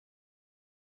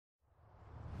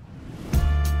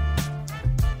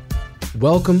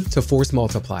Welcome to Force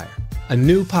Multiplier, a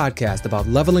new podcast about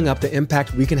leveling up the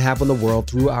impact we can have on the world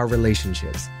through our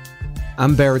relationships.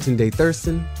 I'm Baratunde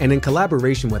Thurston, and in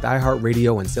collaboration with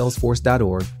iHeartRadio and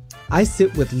Salesforce.org, I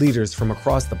sit with leaders from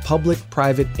across the public,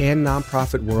 private, and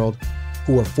nonprofit world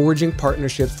who are forging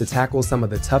partnerships to tackle some of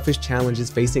the toughest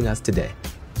challenges facing us today.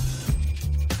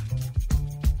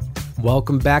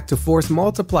 Welcome back to Force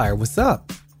Multiplier. What's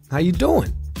up? How you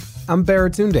doing? I'm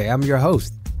Baratunde. I'm your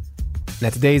host. Now,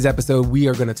 today's episode, we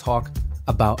are going to talk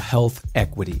about health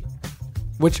equity,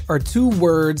 which are two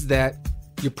words that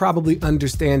you probably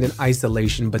understand in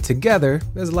isolation, but together,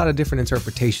 there's a lot of different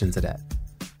interpretations of that.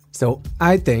 So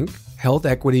I think health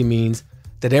equity means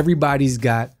that everybody's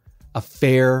got a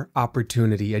fair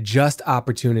opportunity, a just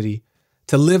opportunity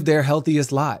to live their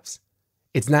healthiest lives.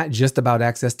 It's not just about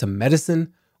access to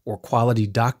medicine or quality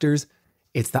doctors.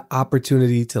 It's the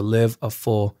opportunity to live a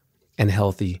full and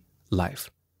healthy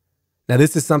life. Now,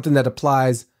 this is something that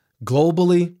applies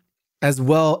globally as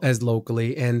well as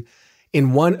locally. And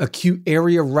in one acute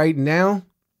area right now,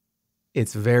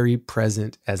 it's very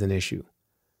present as an issue.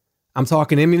 I'm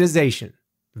talking immunization,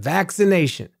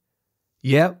 vaccination.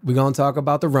 Yep, we're going to talk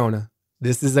about the Rona.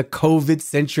 This is a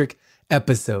COVID-centric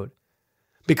episode.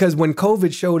 Because when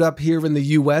COVID showed up here in the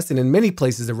US and in many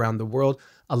places around the world,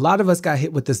 a lot of us got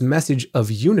hit with this message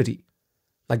of unity.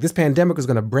 Like this pandemic was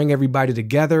going to bring everybody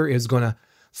together. It was going to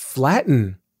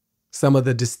flatten some of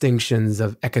the distinctions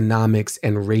of economics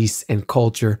and race and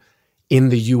culture in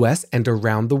the US and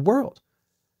around the world.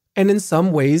 And in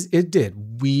some ways it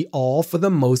did. We all, for the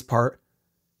most part,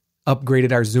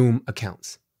 upgraded our Zoom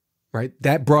accounts, right?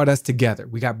 That brought us together.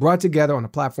 We got brought together on a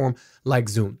platform like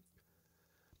Zoom.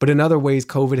 But in other ways,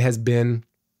 COVID has been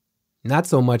not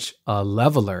so much a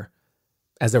leveler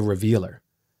as a revealer.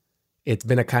 It's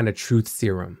been a kind of truth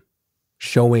serum,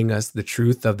 showing us the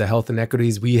truth of the health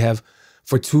inequities we have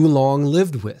for too long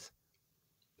lived with.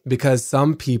 Because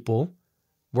some people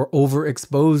were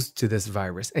overexposed to this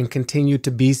virus and continue to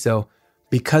be so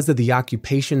because of the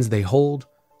occupations they hold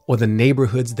or the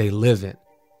neighborhoods they live in.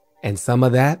 And some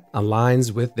of that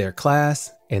aligns with their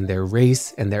class and their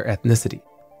race and their ethnicity.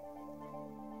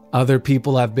 Other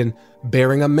people have been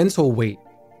bearing a mental weight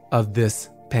of this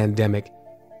pandemic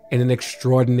in an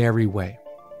extraordinary way.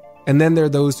 And then there are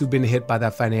those who've been hit by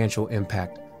that financial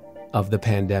impact of the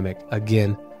pandemic.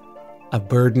 Again, a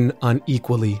burden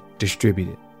unequally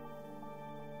distributed.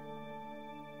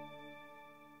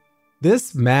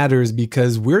 This matters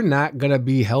because we're not going to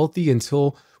be healthy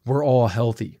until we're all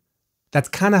healthy. That's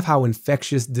kind of how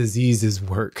infectious diseases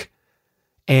work.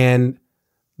 And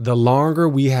the longer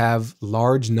we have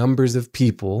large numbers of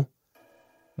people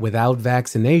without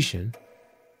vaccination,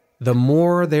 the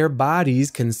more their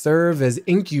bodies can serve as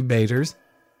incubators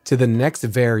to the next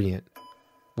variant,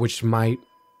 which might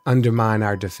undermine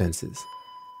our defenses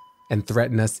and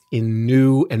threaten us in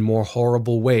new and more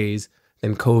horrible ways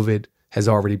than COVID has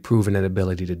already proven an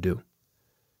ability to do.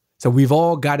 So we've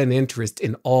all got an interest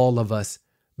in all of us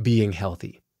being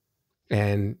healthy.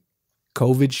 And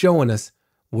COVID showing us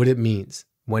what it means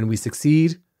when we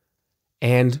succeed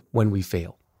and when we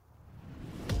fail.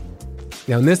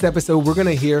 Now, in this episode, we're going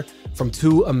to hear from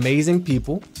two amazing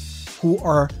people who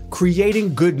are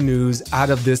creating good news out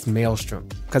of this maelstrom.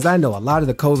 Because I know a lot of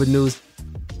the COVID news,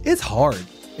 it's hard.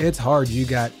 It's hard. You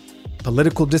got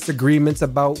political disagreements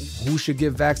about who should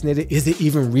get vaccinated. Is it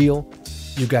even real?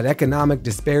 You got economic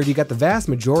disparity. You got the vast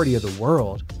majority of the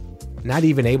world not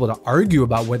even able to argue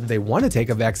about whether they want to take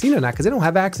a vaccine or not because they don't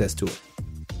have access to it.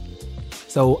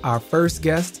 So our first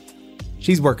guest,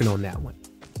 she's working on that one.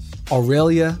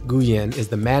 Aurelia Guillen is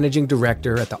the managing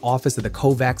director at the Office of the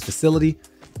COVAX Facility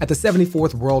at the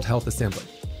 74th World Health Assembly.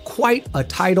 Quite a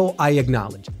title, I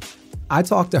acknowledge. I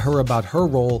talked to her about her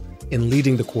role in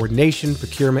leading the coordination,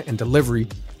 procurement, and delivery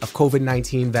of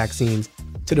COVID-19 vaccines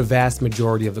to the vast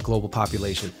majority of the global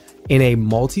population in a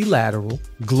multilateral,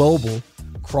 global,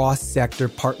 cross-sector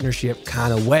partnership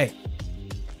kind of way.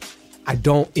 I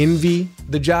don't envy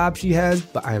the job she has,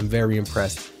 but I am very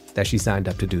impressed that she signed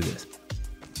up to do this.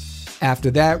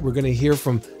 After that, we're going to hear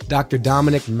from Dr.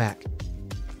 Dominic Mack.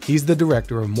 He's the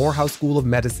director of Morehouse School of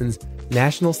Medicine's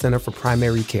National Center for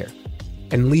Primary Care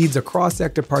and leads a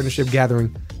cross-sector partnership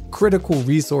gathering critical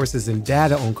resources and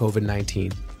data on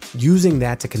COVID-19, using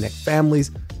that to connect families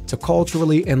to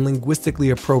culturally and linguistically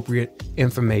appropriate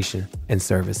information and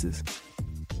services.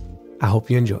 I hope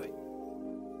you enjoy.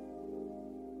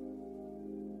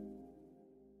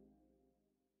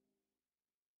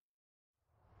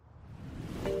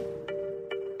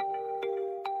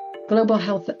 Global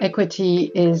health equity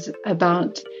is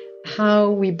about how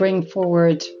we bring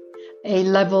forward a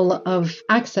level of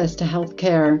access to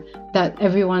healthcare that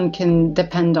everyone can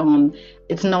depend on.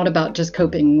 It's not about just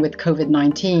coping with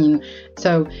COVID-19.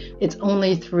 So it's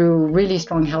only through really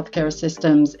strong healthcare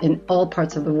systems in all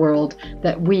parts of the world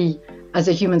that we, as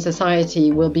a human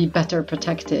society, will be better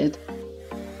protected.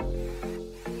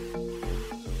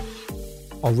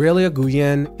 Aurelia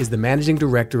Guyen is the managing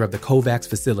director of the COVAX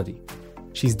facility.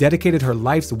 She's dedicated her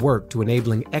life's work to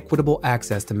enabling equitable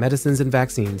access to medicines and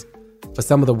vaccines for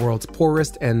some of the world's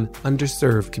poorest and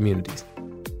underserved communities.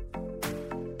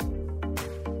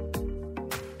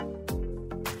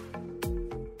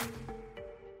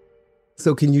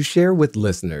 So can you share with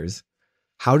listeners,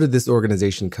 how did this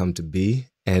organization come to be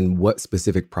and what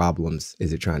specific problems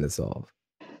is it trying to solve?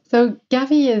 So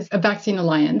Gavi is a vaccine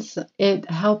alliance. It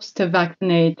helps to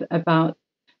vaccinate about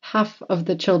half of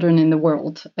the children in the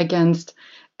world against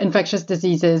infectious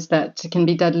diseases that can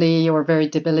be deadly or very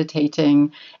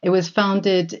debilitating. It was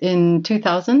founded in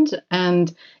 2000,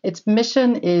 and its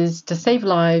mission is to save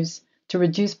lives, to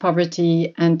reduce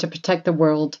poverty, and to protect the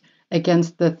world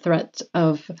against the threat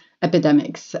of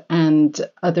epidemics and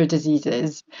other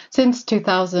diseases. Since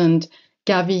 2000,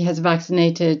 Gavi has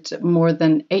vaccinated more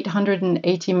than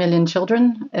 880 million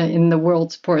children in the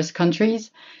world's poorest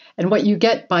countries. And what you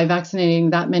get by vaccinating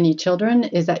that many children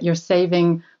is that you're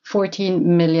saving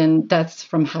 14 million deaths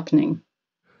from happening.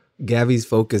 Gavi's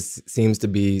focus seems to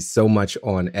be so much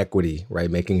on equity, right?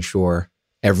 Making sure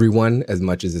everyone, as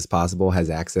much as is possible, has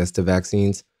access to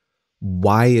vaccines.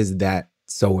 Why is that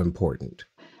so important?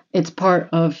 It's part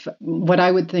of what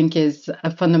I would think is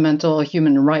a fundamental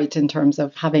human right in terms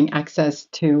of having access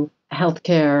to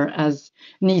healthcare as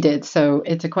needed. So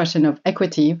it's a question of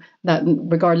equity that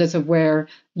regardless of where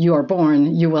you are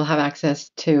born, you will have access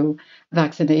to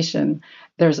vaccination.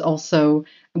 There's also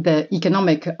the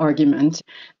economic argument.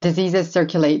 Diseases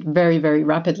circulate very, very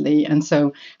rapidly. And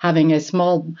so having a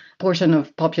small portion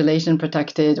of population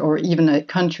protected or even a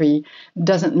country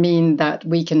doesn't mean that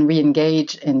we can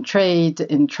re-engage in trade,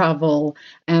 in travel,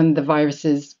 and the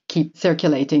viruses keep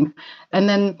circulating. And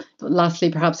then lastly,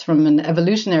 perhaps from an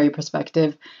evolutionary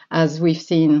perspective, as we've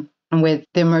seen with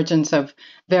the emergence of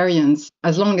variants,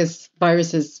 as long as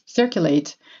viruses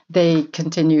circulate, they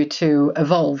continue to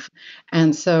evolve.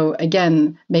 And so,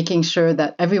 again, making sure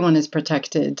that everyone is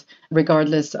protected,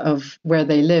 regardless of where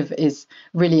they live, is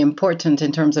really important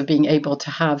in terms of being able to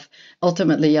have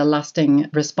ultimately a lasting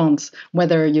response,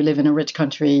 whether you live in a rich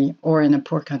country or in a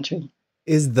poor country.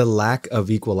 Is the lack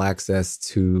of equal access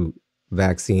to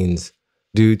vaccines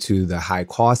due to the high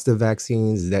cost of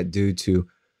vaccines? Is that due to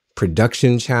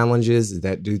production challenges? Is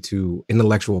that due to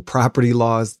intellectual property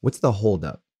laws? What's the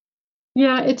holdup?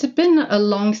 Yeah, it's been a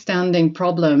long-standing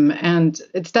problem, and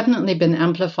it's definitely been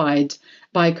amplified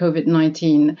by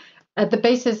COVID-19. At the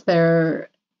basis, there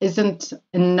isn't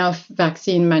enough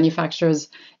vaccine manufacturers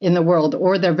in the world,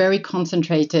 or they're very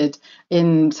concentrated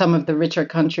in some of the richer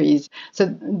countries.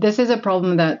 So this is a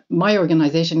problem that my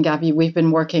organization, Gavi, we've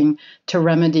been working to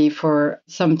remedy for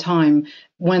some time.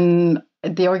 When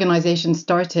the organization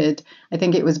started, I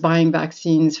think it was buying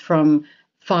vaccines from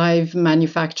 5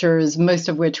 manufacturers, most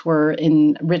of which were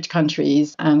in rich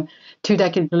countries. 2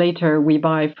 decades later, we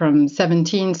buy from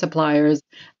 17 suppliers,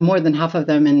 more than half of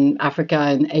them in Africa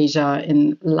and Asia,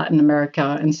 in Latin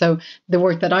America. And so the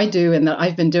work that I do and that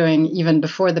I've been doing even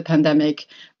before the pandemic,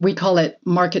 we call it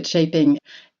market shaping.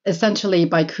 Essentially,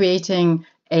 by creating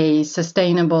a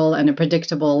sustainable and a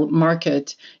predictable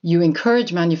market, you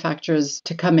encourage manufacturers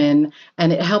to come in,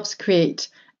 and it helps create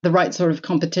the right sort of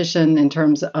competition in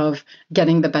terms of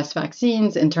getting the best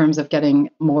vaccines, in terms of getting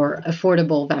more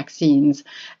affordable vaccines,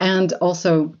 and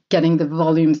also getting the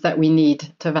volumes that we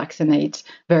need to vaccinate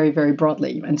very, very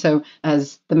broadly. And so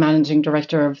as the managing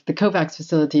director of the COVAX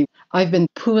facility, I've been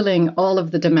pooling all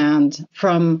of the demand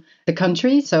from the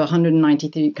country, so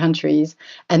 193 countries,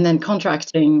 and then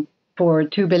contracting for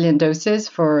 2 billion doses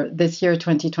for this year,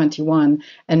 2021,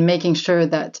 and making sure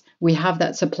that we have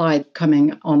that supply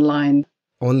coming online.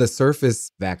 On the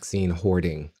surface, vaccine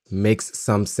hoarding makes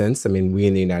some sense. I mean, we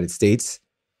in the United States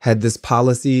had this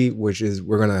policy, which is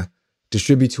we're going to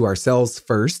distribute to ourselves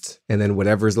first, and then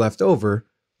whatever's left over,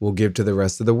 we'll give to the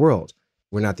rest of the world.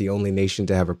 We're not the only nation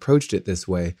to have approached it this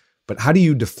way. But how do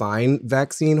you define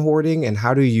vaccine hoarding, and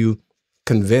how do you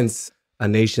convince a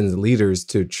nation's leaders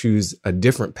to choose a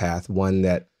different path, one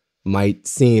that might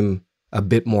seem a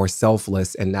bit more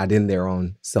selfless and not in their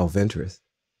own self-interest?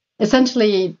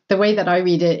 Essentially, the way that I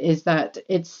read it is that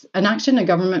it's an action a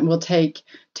government will take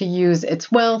to use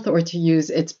its wealth or to use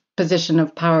its position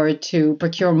of power to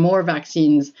procure more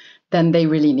vaccines than they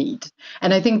really need.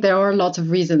 And I think there are lots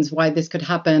of reasons why this could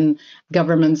happen.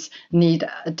 Governments need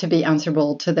to be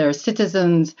answerable to their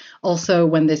citizens. Also,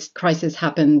 when this crisis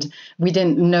happened, we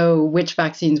didn't know which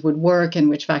vaccines would work and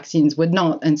which vaccines would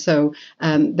not. And so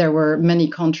there were many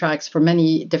contracts for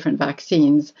many different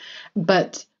vaccines.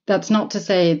 But that's not to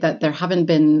say that there haven't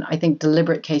been, I think,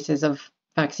 deliberate cases of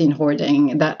vaccine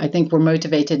hoarding that I think were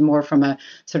motivated more from a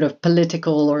sort of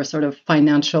political or sort of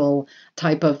financial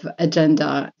type of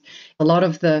agenda. A lot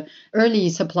of the early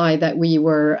supply that we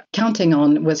were counting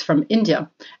on was from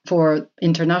India for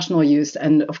international use.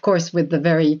 And of course, with the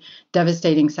very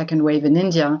devastating second wave in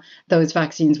India, those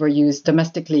vaccines were used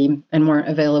domestically and weren't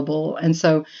available. And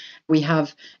so we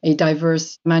have a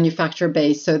diverse manufacturer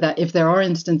base so that if there are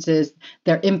instances,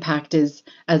 their impact is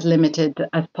as limited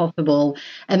as possible.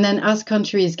 And then as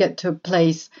countries get to a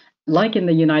place like in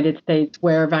the United States,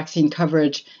 where vaccine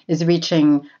coverage is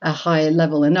reaching a high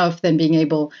level enough, then being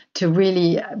able to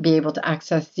really be able to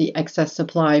access the excess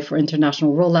supply for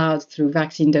international rollouts through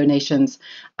vaccine donations,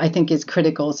 I think is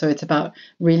critical. So it's about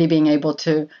really being able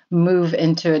to move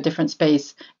into a different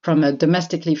space from a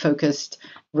domestically focused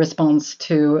response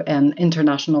to an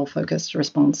international focused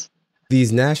response.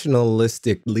 These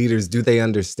nationalistic leaders, do they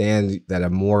understand that a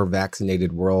more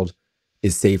vaccinated world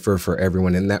is safer for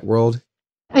everyone in that world?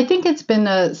 I think it's been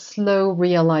a slow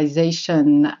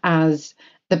realization as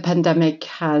the pandemic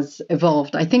has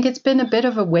evolved. I think it's been a bit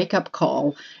of a wake-up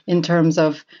call in terms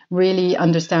of really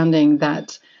understanding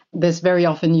that this very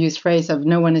often used phrase of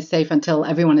no one is safe until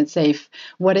everyone is safe,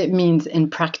 what it means in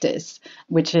practice,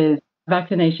 which is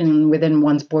vaccination within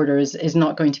one's borders is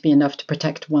not going to be enough to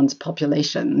protect one's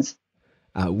populations.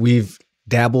 We've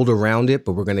dabbled around it,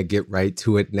 but we're going to get right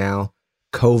to it now.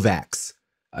 COVAX,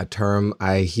 a term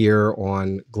I hear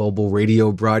on global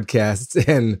radio broadcasts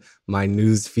and my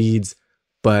news feeds,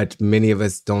 but many of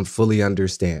us don't fully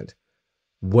understand.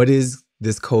 What is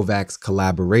this COVAX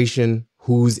collaboration?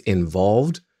 Who's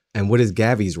involved? And what is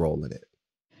Gavi's role in it?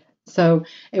 So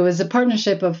it was a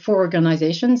partnership of 4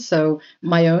 organizations. So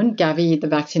my own, Gavi, the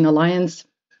Vaccine Alliance,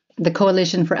 the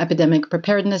Coalition for Epidemic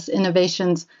Preparedness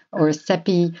Innovations, or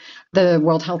CEPI, the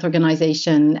World Health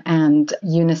Organization, and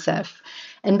UNICEF.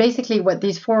 And basically what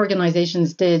these 4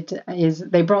 organizations did is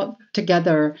they brought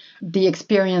together the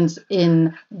experience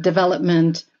in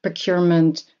development,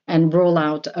 procurement, and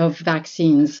rollout of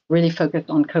vaccines really focused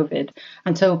on COVID.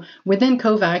 And so within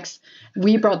COVAX,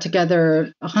 we brought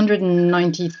together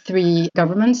 193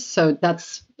 governments, so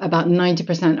that's about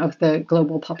 90% of the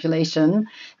global population,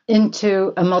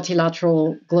 into a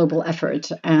multilateral global effort.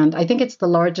 And I think it's the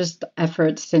largest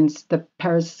effort since the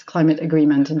Paris Climate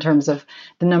Agreement in terms of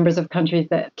the numbers of countries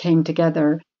that came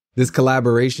together. This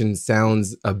collaboration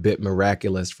sounds a bit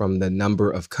miraculous, from the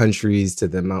number of countries to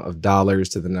the amount of dollars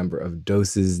to the number of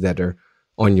doses that are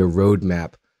on your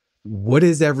roadmap. What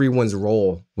is everyone's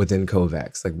role within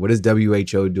COVAX? Like, what is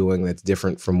WHO doing that's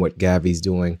different from what Gavi's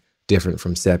doing, different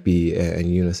from CEPI and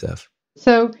UNICEF?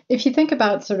 So if you think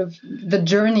about sort of the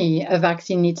journey a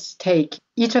vaccine needs to take,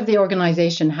 each of the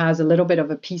organization has a little bit of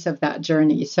a piece of that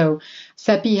journey. So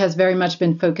CEPI has very much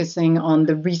been focusing on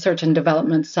the research and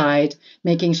development side,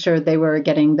 making sure they were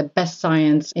getting the best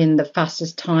science in the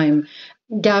fastest time.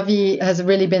 Gavi has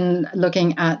really been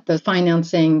looking at the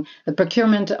financing, the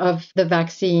procurement of the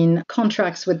vaccine,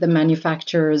 contracts with the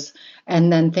manufacturers,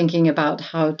 and then thinking about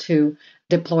how to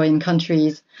deploy in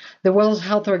countries. The World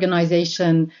Health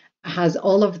Organization has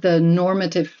all of the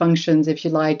normative functions, if you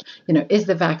like. Is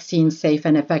the vaccine safe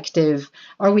and effective?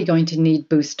 Are we going to need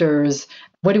boosters?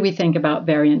 What do we think about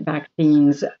variant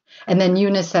vaccines? And then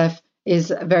UNICEF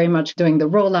is very much doing the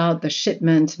rollout, the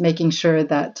shipment, making sure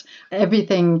that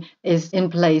everything is in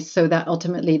place so that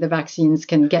ultimately the vaccines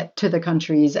can get to the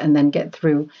countries and then get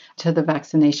through to the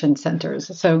vaccination centers.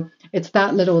 So it's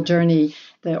that little journey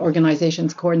the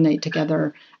organizations coordinate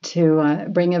together to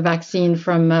bring a vaccine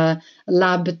from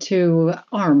lab to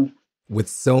arm. With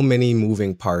so many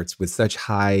moving parts, with such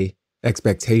high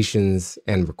expectations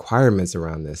and requirements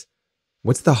around this,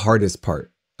 what's the hardest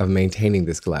part of maintaining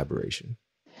this collaboration?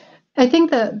 I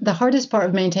think that the hardest part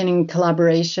of maintaining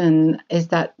collaboration is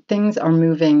that things are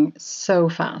moving so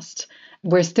fast.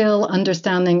 We're still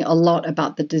understanding a lot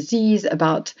about the disease,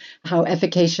 about how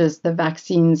efficacious the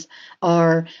vaccines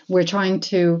are. We're trying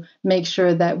to make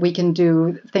sure that we can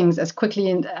do things as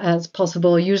quickly as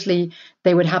possible. Usually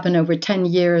they would happen over 10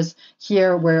 years.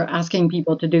 Here we're asking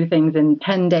people to do things in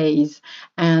 10 days.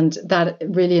 And that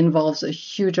really involves a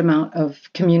huge amount of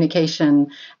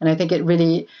communication. And I think it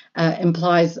really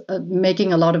implies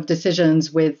making a lot of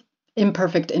decisions with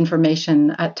imperfect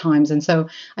information at times. And so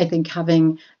I think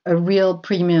having a real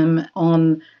premium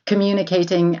on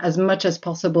communicating as much as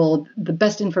possible the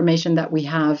best information that we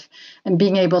have and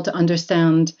being able to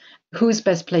understand who's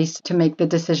best placed to make the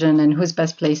decision and who's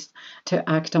best placed to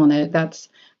act on it. That's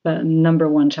the number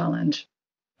one challenge.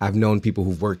 I've known people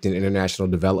who've worked in international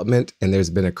development, and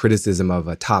there's been a criticism of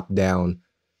a top-down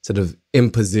sort of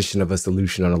imposition of a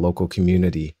solution on a local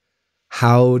community.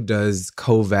 How does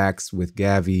COVAX with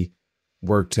Gavi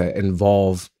work to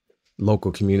involve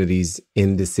local communities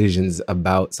in decisions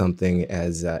about something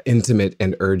as intimate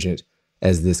and urgent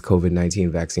as this COVID-19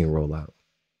 vaccine rollout?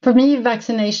 For me,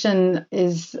 vaccination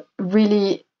is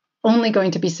really only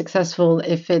going to be successful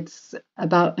if it's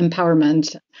about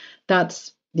empowerment.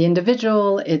 That's the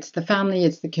individual, it's the family,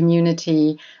 it's the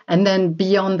community. And then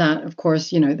beyond that, of course,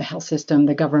 the health system,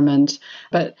 the government.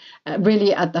 But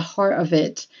really at the heart of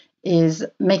it is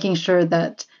making sure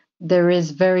that there is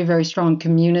very, very strong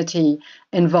community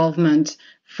involvement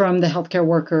from the healthcare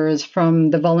workers,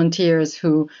 from the volunteers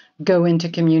who go into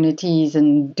communities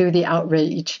and do the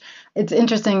outreach. It's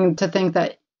interesting to think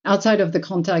that outside of the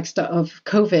context of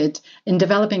COVID, in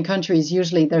developing countries,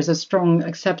 usually there's a strong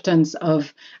acceptance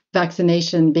of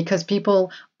vaccination because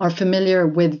people are familiar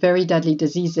with very deadly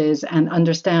diseases and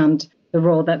understand the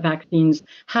role that vaccines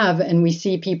have. And we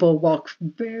see people walk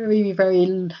very,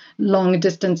 very long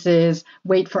distances,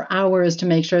 wait for hours to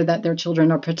make sure that their children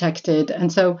are protected.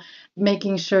 And so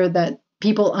making sure that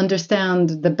people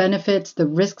understand the benefits, the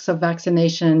risks of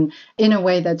vaccination in a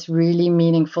way that's really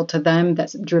meaningful to them,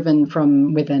 that's driven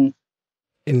from within.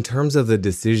 In terms of the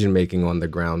decision-making on the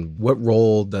ground, what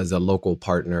role does a local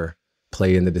partner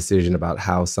play in the decision about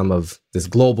how some of this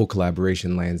global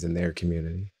collaboration lands in their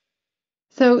community?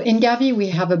 So in Gavi, we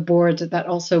have a board that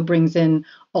also brings in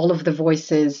all of the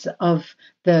voices of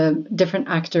the different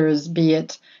actors, be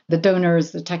it the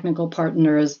donors, the technical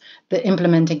partners, the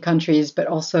implementing countries, but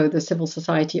also the civil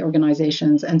society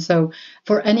organizations. And so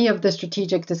for any of the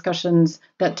strategic discussions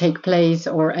that take place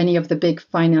or any of the big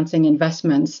financing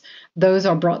investments, those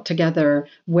are brought together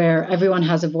where everyone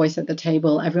has a voice at the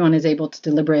table, everyone is able to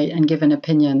deliberate and give an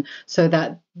opinion so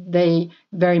that they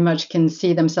very much can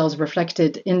see themselves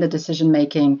reflected in the decision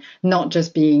making, not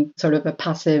just being sort of a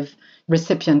passive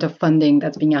recipient of funding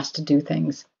that's being asked to do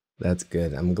things. That's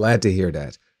good. I'm glad to hear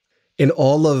that. In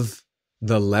all of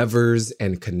the levers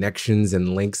and connections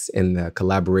and links in the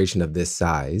collaboration of this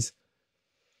size,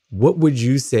 what would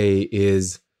you say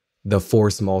is the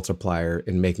force multiplier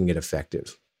in making it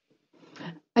effective?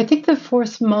 I think the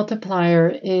force multiplier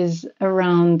is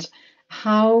around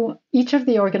how each of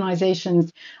the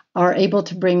organizations are able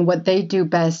to bring what they do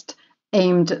best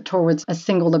aimed towards a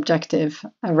single objective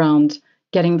around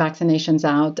getting vaccinations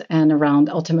out and around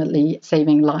ultimately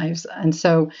saving lives. And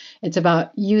so it's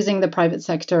about using the private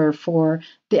sector for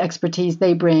the expertise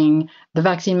they bring, the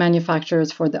vaccine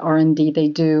manufacturers for the R&D they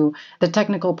do, the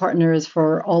technical partners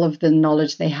for all of the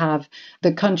knowledge they have,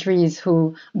 the countries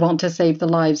who want to save the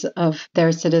lives of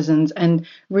their citizens, and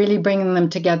really bringing them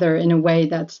together in a way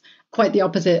that's quite the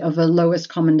opposite of a lowest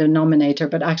common denominator,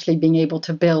 but actually being able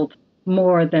to build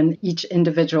more than each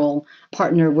individual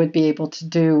partner would be able to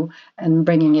do and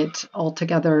bringing it all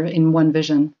together in one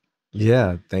vision.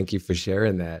 Yeah, thank you for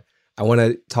sharing that. I want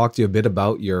to talk to you a bit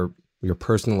about your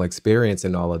personal experience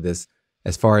in all of this.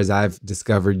 As far as I've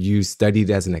discovered, you studied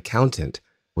as an accountant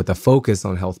with a focus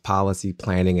on health policy,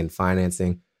 planning, and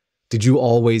financing. Did you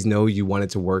always know you wanted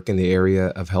to work in the area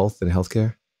of health and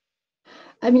healthcare?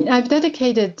 I mean, I've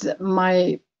dedicated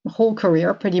my whole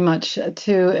career pretty much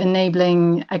to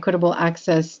enabling equitable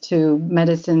access to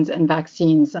medicines and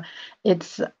vaccines.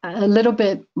 It's a little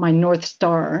bit my North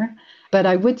Star, but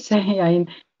I would say I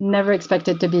never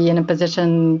expected to be in a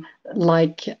position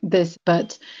like this.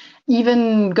 But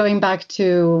even going back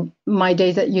to my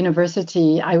days at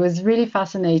university, I was really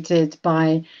fascinated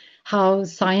by how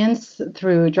science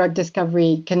through drug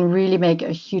discovery can really make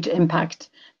a huge impact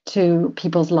to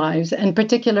people's lives, and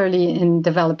particularly in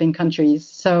developing countries.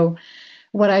 So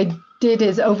what I did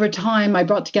is over time, I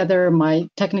brought together my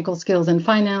technical skills in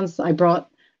finance. I brought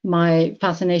my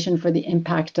fascination for the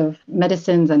impact of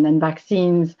medicines and then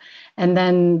vaccines, and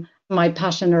then my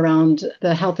passion around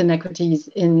the health inequities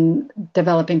in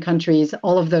developing countries,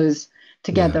 all of those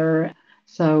together. Yeah.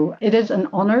 So it is an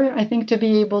honor, I think, to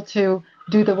be able to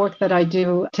do the work that I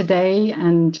do today.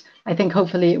 And I think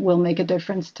hopefully it will make a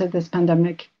difference to this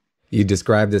pandemic. You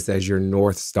describe this as your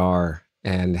North Star,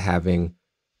 and having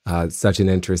such an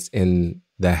interest in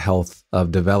the health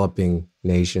of developing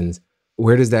nations.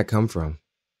 Where does that come from?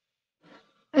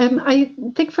 I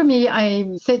think for me,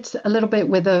 I sit a little bit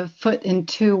with a foot in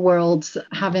two worlds,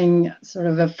 having sort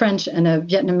of a French and a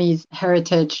Vietnamese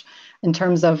heritage in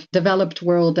terms of developed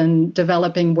world and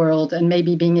developing world, and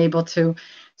maybe being able to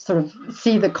sort of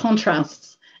see the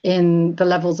contrasts in the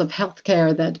levels of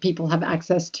healthcare that people have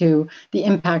access to, the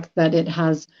impact that it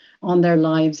has on their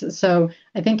lives. So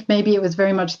I think maybe it was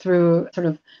very much through sort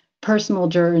of personal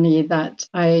journey that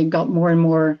I got more and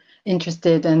more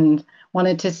interested and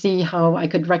wanted to see how I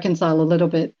could reconcile a little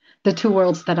bit the two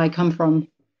worlds that I come from.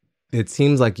 It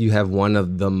seems like you have one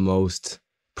of the most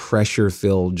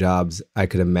pressure-filled jobs I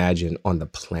could imagine on the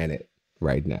planet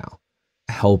right now,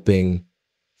 helping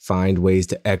find ways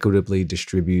to equitably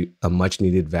distribute a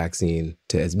much-needed vaccine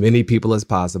to as many people as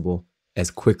possible,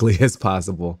 as quickly as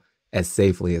possible, as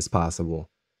safely as possible.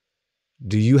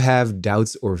 Do you have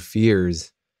doubts or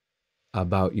fears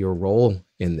about your role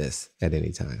in this at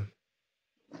any time?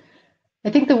 I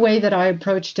think the way that I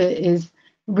approached it is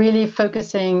really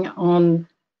focusing on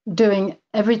doing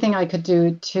everything I could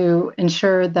do to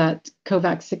ensure that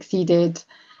COVAX succeeded.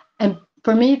 And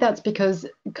for me, that's because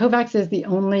COVAX is the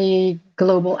only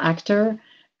global actor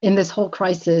in this whole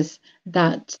crisis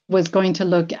that was going to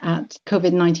look at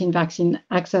COVID-19 vaccine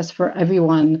access for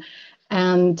everyone.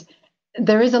 And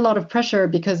there is a lot of pressure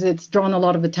because it's drawn a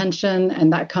lot of attention,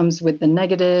 and that comes with the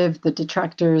negative, the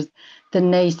detractors, the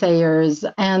naysayers.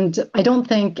 And I don't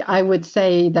think I would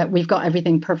say that we've got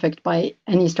everything perfect by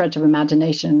any stretch of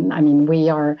imagination. I mean, we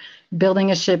are building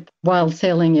a ship while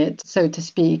sailing it, so to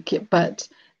speak. But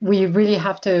we really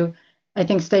have to, I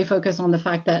think, stay focused on the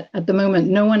fact that at the moment,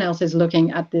 no one else is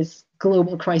looking at this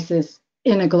global crisis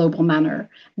in a global manner.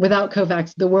 Without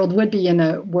COVAX, the world would be in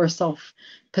a worse off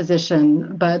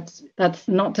position. But that's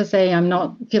not to say I'm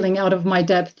not feeling out of my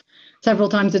depth several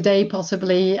times a day,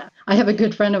 possibly. I have a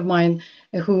good friend of mine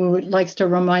who likes to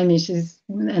remind me,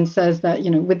 and says that,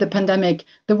 with the pandemic,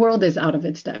 the world is out of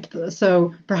its depth.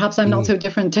 So perhaps I'm not so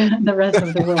different to the rest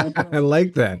of the world. I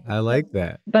like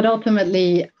that. But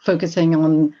ultimately focusing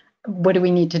on what do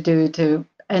we need to do to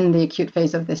end the acute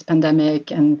phase of this pandemic,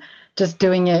 and just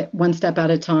doing it one step at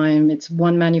a time. It's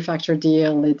one manufacturer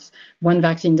deal. It's one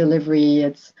vaccine delivery.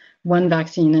 It's one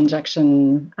vaccine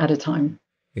injection at a time.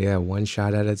 Yeah, one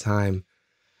shot at a time.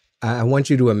 I want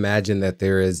you to imagine that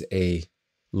there is a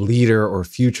leader or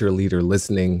future leader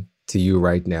listening to you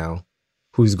right now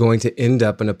who's going to end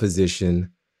up in a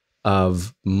position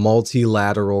of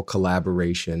multilateral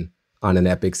collaboration on an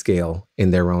epic scale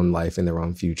in their own life, in their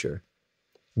own future.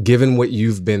 Given what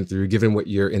you've been through, given what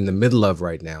you're in the middle of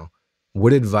right now,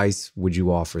 what advice would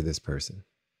you offer this person?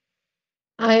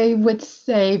 I would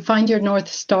say find your North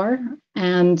Star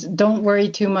and don't worry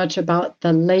too much about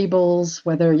the labels,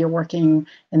 whether you're working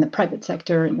in the private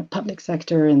sector, in the public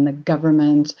sector, in the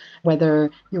government, whether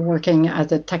you're working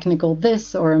as a technical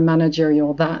this or a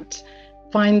managerial that.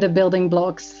 Find the building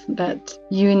blocks that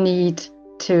you need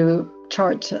to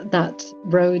chart that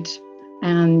road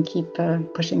and keep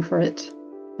pushing for it,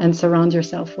 and surround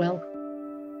yourself well.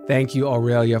 Thank you,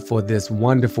 Aurelia, for this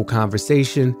wonderful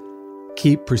conversation.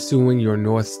 Keep pursuing your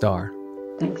North Star.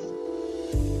 Thanks.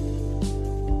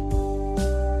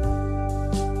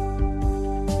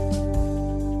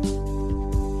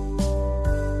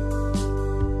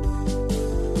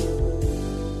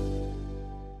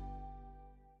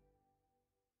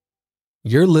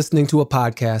 You're listening to a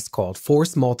podcast called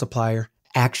Force Multiplier,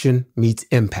 Action Meets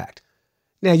Impact.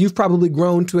 Now, you've probably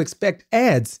grown to expect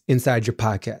ads inside your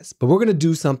podcast, but we're going to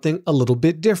do something a little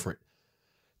bit different.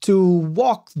 To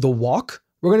walk the walk,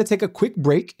 we're going to take a quick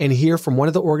break and hear from one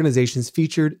of the organizations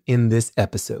featured in this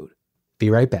episode. Be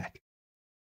right back.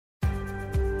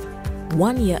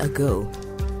 1 year ago,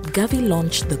 Gavi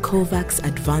launched the COVAX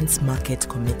Advanced Market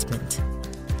Commitment,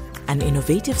 an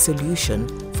innovative solution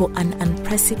for an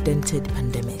unprecedented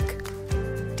pandemic,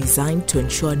 designed to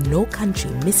ensure no country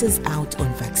misses out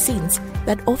on vaccines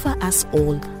that offer us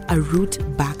all a route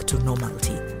back to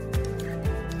normality.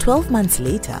 12 months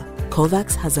later,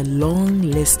 COVAX has a long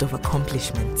list of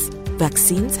accomplishments.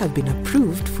 Vaccines have been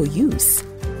approved for use.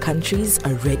 Countries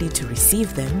are ready to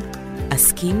receive them. A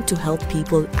scheme to help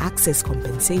people access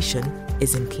compensation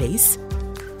is in place.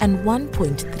 And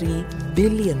 1.3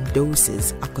 billion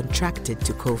doses are contracted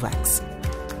to COVAX.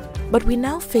 But we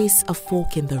now face a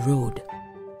fork in the road.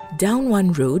 Down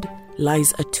one road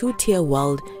lies a two-tier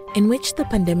world in which the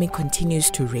pandemic continues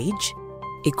to rage,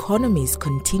 economies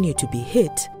continue to be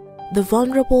hit, the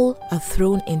vulnerable are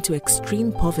thrown into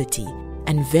extreme poverty,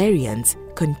 and variants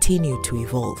continue to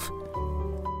evolve.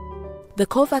 The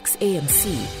COVAX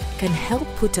AMC can help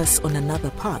put us on another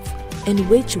path in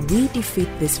which we defeat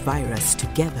this virus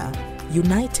together,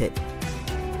 united.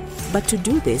 But to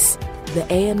do this, the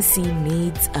AMC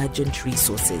needs urgent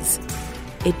resources.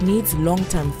 It needs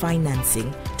long-term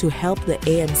financing to help the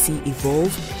AMC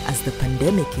evolve as the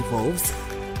pandemic evolves.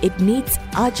 It needs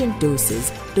urgent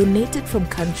doses donated from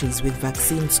countries with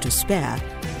vaccines to spare.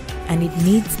 And it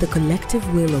needs the collective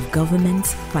will of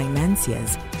governments,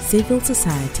 financiers, civil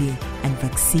society, and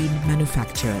vaccine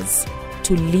manufacturers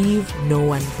to leave no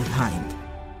one behind.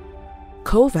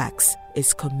 COVAX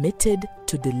is committed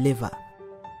to deliver.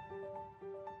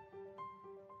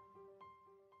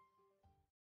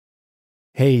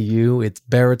 Hey you, it's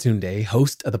Baratunde,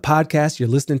 host of the podcast you're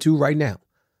listening to right now.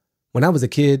 When I was a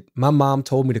kid, my mom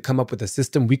told me to come up with a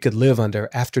system we could live under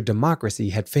after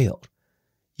democracy had failed.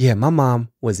 Yeah, my mom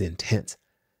was intense.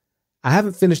 I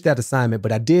haven't finished that assignment,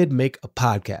 but I did make a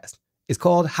podcast. It's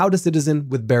called How to Citizen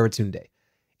with Baratunde.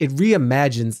 It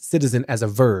reimagines citizen as a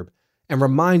verb and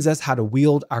reminds us how to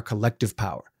wield our collective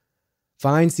power.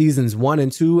 Find seasons 1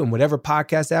 and 2 in whatever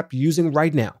podcast app you're using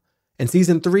right now. And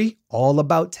season 3, all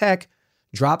about tech,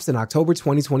 drops in October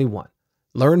 2021.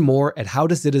 Learn more at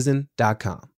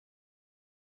howtocitizen.com.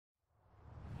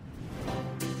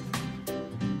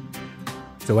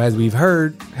 So as we've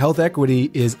heard, health equity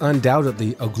is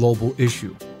undoubtedly a global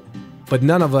issue. But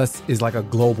none of us is like a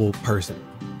global person.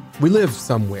 We live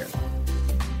somewhere.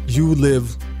 You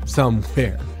live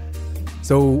somewhere.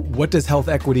 So what does health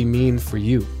equity mean for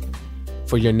you,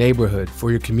 for your neighborhood, for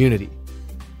your community?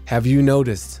 Have you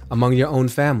noticed among your own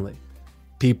family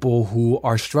people who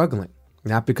are struggling,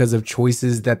 not because of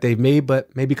choices that they've made,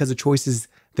 but maybe because of choices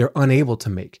they're unable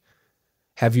to make?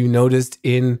 Have you noticed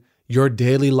in your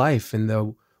daily life and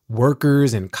the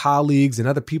workers and colleagues and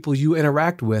other people you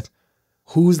interact with,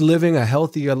 who's living a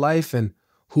healthier life and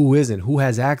who isn't, who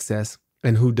has access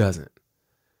and who doesn't?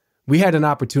 We had an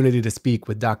opportunity to speak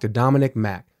with Dr. Dominic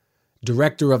Mack,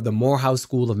 director of the Morehouse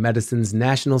School of Medicine's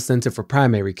National Center for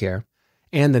Primary Care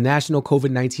and the National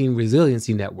COVID-19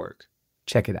 Resiliency Network.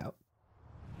 Check it out.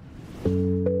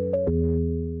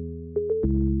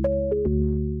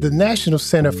 The National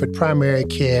Center for Primary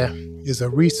Care is a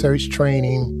research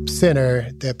training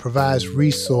center that provides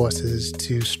resources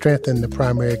to strengthen the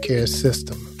primary care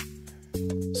system.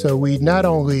 So we not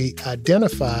only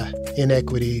identify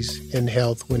inequities in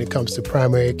health when it comes to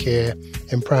primary care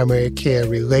and primary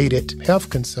care-related health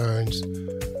concerns,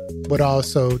 but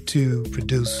also to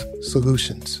produce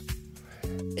solutions.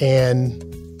 And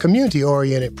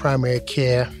community-oriented primary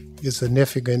care is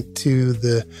significant to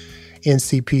the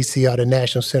NCPC, or the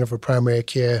National Center for Primary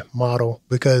Care model,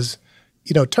 because,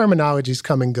 terminologies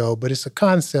come and go, but it's a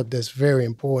concept that's very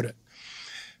important.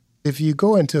 If you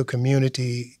go into a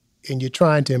community and you're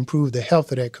trying to improve the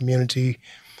health of that community,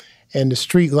 and the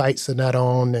street lights are not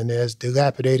on, and there's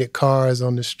dilapidated cars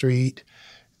on the street,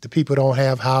 the people don't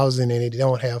have housing and they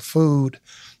don't have food,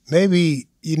 maybe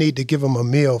you need to give them a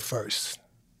meal first.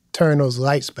 Turn those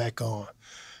lights back on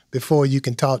before you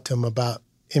can talk to them about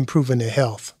improving their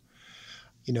health.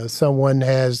 Someone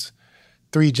has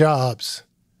 3 jobs.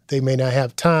 They may not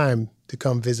have time to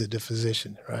come visit the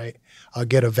physician, right? Or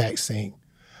get a vaccine.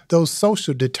 Those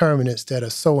social determinants that are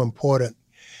so important.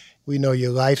 We know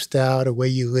your lifestyle, the way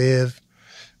you live,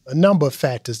 a number of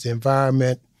factors, the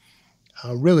environment,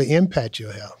 really impact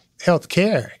your health. Health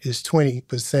care is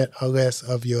 20% or less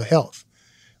of your health.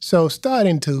 So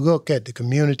starting to look at the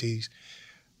communities,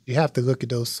 you have to look at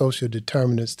those social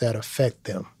determinants that affect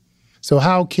them. So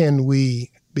how can we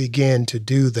begin to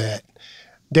do that?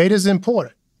 Data is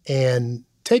important. And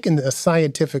taking a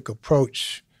scientific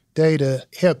approach, data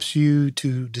helps you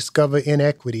to discover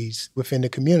inequities within the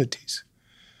communities.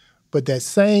 But that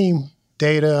same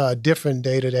data or different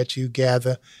data that you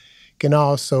gather can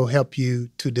also help you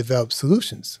to develop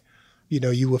solutions.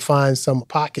 You will find some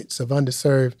pockets of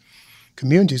underserved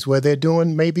communities where they're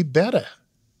doing maybe better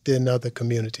than other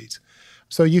communities.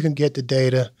 So you can get the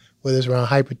data, whether it's around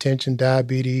hypertension,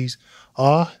 diabetes,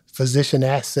 or physician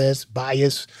access,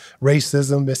 bias,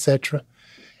 racism, etc.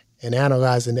 And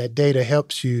analyzing that data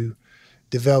helps you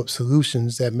develop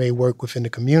solutions that may work within the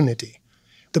community.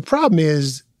 The problem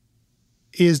is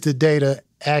the data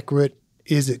accurate?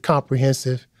 Is it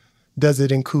comprehensive? Does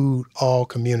it include all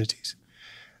communities?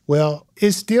 Well,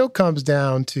 it still comes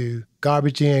down to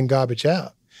garbage in, garbage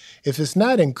out. If it's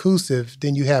not inclusive,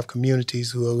 then you have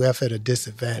communities who are left at a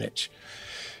disadvantage.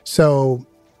 So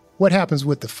what happens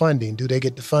with the funding? Do they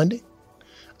get the funding?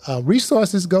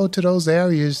 Resources go to those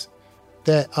areas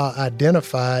that are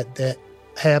identified that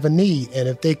have a need. And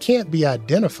if they can't be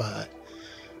identified,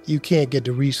 you can't get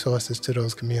the resources to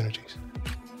those communities.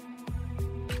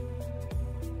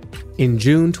 In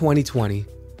June 2020,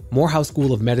 Morehouse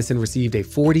School of Medicine received a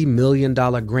 $40 million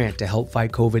grant to help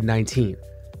fight COVID-19.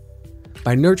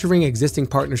 By nurturing existing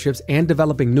partnerships and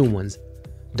developing new ones,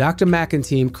 Dr. Mack and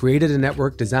team created a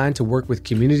network designed to work with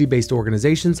community-based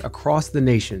organizations across the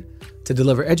nation to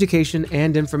deliver education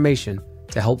and information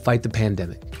to help fight the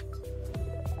pandemic.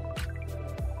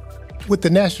 With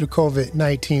the National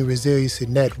COVID-19 Resiliency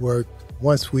Network,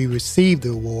 once we received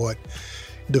the award,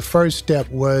 the first step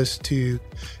was to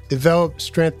develop,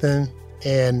 strengthen,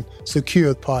 and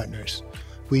secure partners.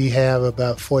 We have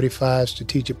about 45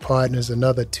 strategic partners,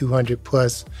 another 200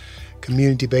 plus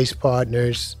community-based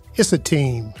partners. It's a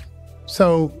team.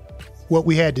 So what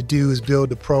we had to do is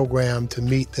build a program to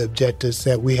meet the objectives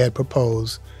that we had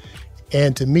proposed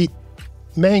and to meet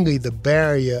mainly the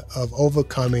barrier of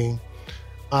overcoming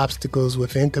obstacles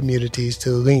within communities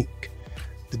to link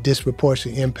the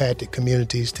disproportionately impacted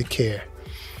communities to care.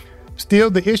 Still,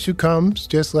 the issue comes,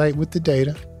 just like with the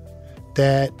data,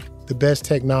 that the best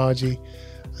technology,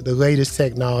 the latest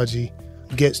technology,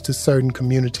 gets to certain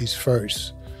communities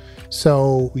first.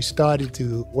 So we started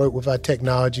to work with our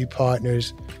technology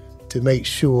partners to make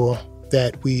sure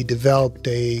that we developed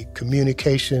a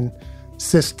communication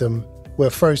system where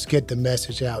first get the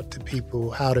message out to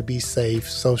people how to be safe,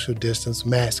 social distance,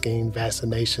 masking,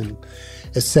 vaccination,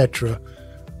 etc.,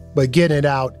 but getting it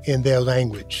out in their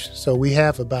language. So we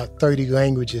have about 30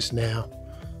 languages now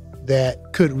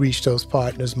that could reach those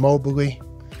partners mobily,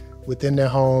 within their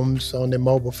homes, on their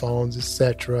mobile phones,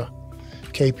 etc.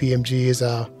 KPMG is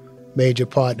our major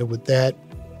partner with that.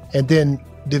 And then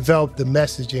develop the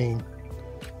messaging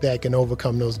that can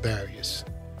overcome those barriers.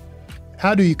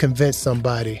 How do you convince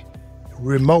somebody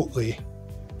remotely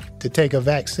to take a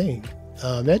vaccine?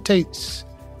 That takes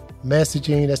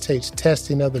messaging, that takes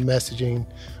testing of the messaging,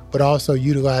 but also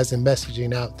utilizing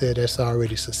messaging out there that's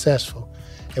already successful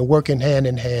and working hand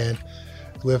in hand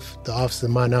with the Office of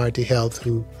Minority Health,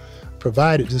 who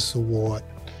provided this award,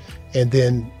 and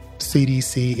then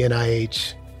CDC,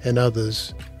 NIH, and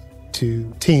others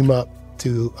to team up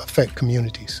to affect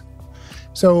communities.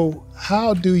 So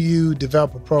how do you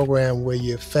develop a program where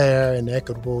you're fair and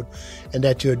equitable and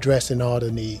that you're addressing all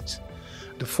the needs?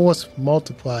 The force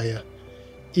multiplier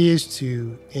is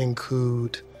to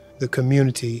include the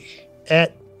community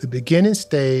at the beginning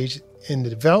stage in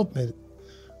the development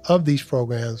of these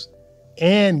programs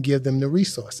and give them the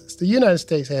resources. The United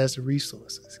States has the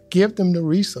resources. Give them the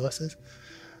resources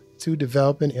to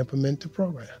develop and implement the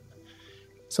program.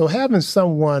 So having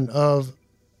someone of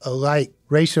a like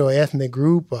racial or ethnic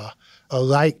group, or a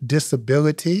like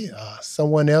disability,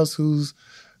 someone else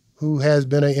who has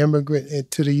been an immigrant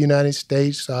to the United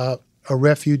States, a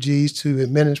refugees, to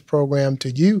administer program to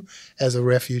you as a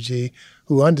refugee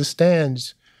who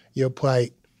understands your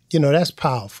plight, that's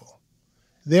powerful.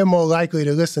 They're more likely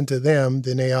to listen to them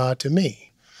than they are to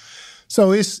me.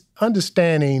 So it's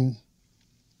understanding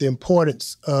the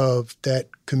importance of that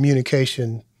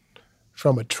communication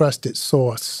from a trusted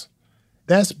source.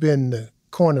 That's been the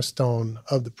cornerstone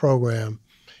of the program,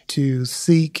 to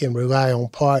seek and rely on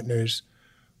partners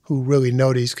who really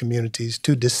know these communities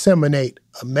to disseminate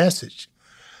a message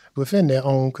within their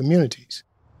own communities.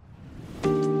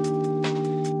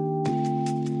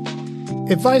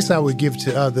 Advice I would give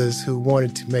to others who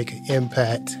wanted to make an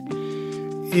impact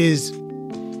is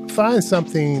find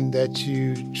something that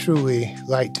you truly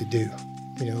like to do.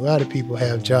 A lot of people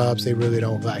have jobs they really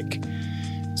don't like.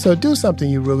 So do something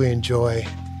you really enjoy,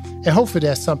 and hopefully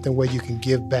that's something where you can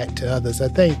give back to others. I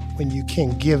think when you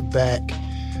can give back,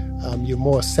 you're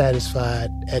more satisfied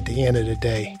at the end of the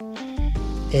day.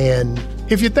 And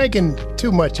if you're thinking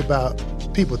too much about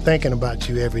people thinking about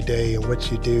you every day and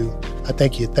what you do, I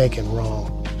think you're thinking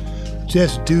wrong.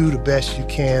 Just do the best you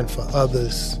can for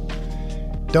others.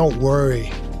 Don't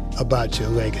worry about your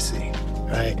legacy,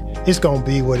 right? It's going to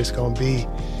be what it's going to be,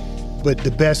 but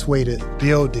the best way to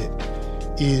build it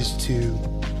is to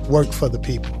work for the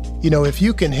people. If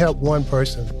you can help one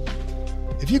person,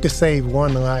 if you can save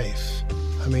one life,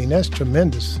 that's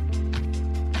tremendous.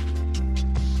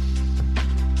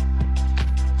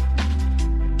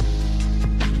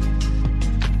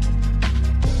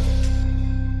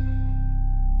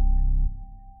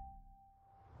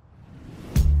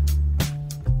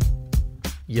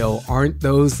 Yo, aren't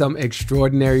those some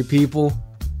extraordinary people?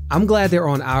 I'm glad they're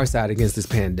on our side against this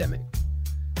pandemic.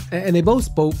 And they both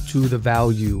spoke to the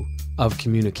value of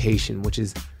communication, which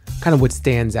is kind of what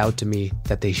stands out to me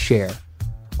that they share.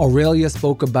 Aurelia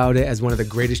spoke about it as one of the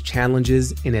greatest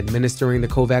challenges in administering the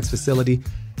COVAX facility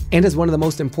and as one of the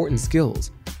most important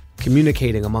skills,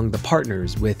 communicating among the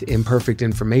partners with imperfect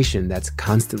information that's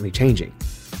constantly changing,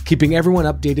 keeping everyone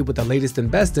updated with the latest and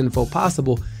best info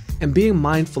possible, and being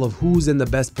mindful of who's in the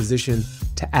best position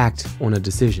to act on a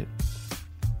decision.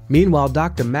 Meanwhile,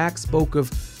 Dr. Mack spoke of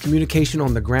communication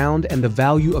on the ground, and the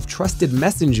value of trusted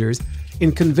messengers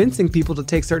in convincing people to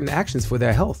take certain actions for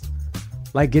their health,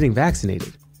 like getting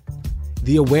vaccinated.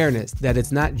 The awareness that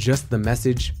it's not just the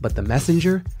message, but the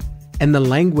messenger, and the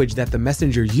language that the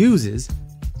messenger uses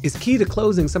is key to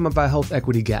closing some of our health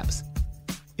equity gaps.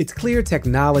 It's clear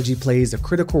technology plays a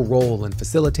critical role in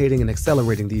facilitating and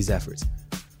accelerating these efforts.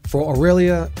 For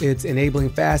Aurelia, it's enabling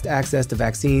fast access to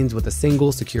vaccines with a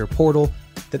single secure portal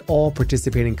that all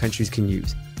participating countries can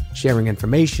use, sharing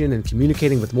information and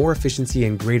communicating with more efficiency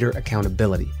and greater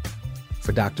accountability.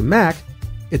 For Dr. Mack,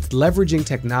 it's leveraging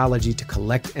technology to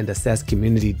collect and assess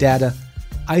community data,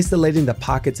 isolating the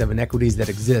pockets of inequities that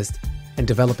exist, and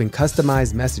developing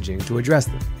customized messaging to address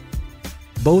them.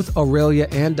 Both Aurelia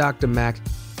and Dr. Mack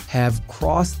have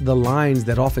crossed the lines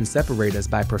that often separate us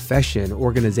by profession,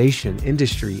 organization,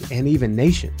 industry, and even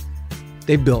nation.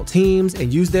 They've built teams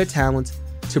and used their talents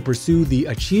to pursue the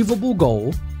achievable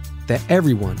goal that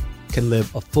everyone can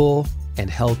live a full and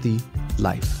healthy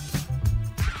life.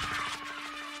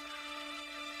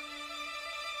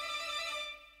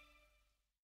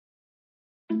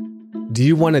 Do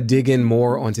you want to dig in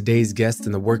more on today's guests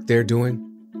and the work they're doing?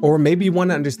 Or maybe you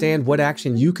want to understand what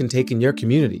action you can take in your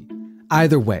community?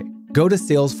 Either way, go to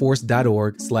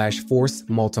salesforce.org/force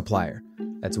multiplier.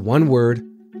 That's one word,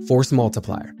 Force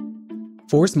Multiplier.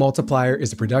 Force Multiplier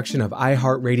is a production of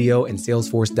iHeartRadio and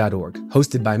Salesforce.org,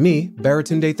 hosted by me,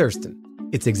 Baratunde Thurston.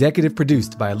 It's executive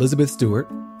produced by Elizabeth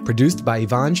Stewart, produced by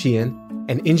Yvonne Sheehan,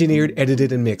 and engineered,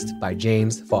 edited, and mixed by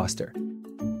James Foster.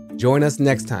 Join us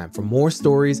next time for more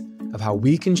stories of how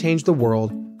we can change the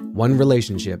world one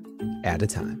relationship at a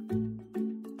time.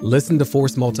 Listen to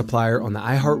Force Multiplier on the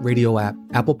iHeartRadio app,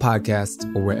 Apple Podcasts,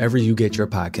 or wherever you get your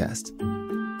podcasts.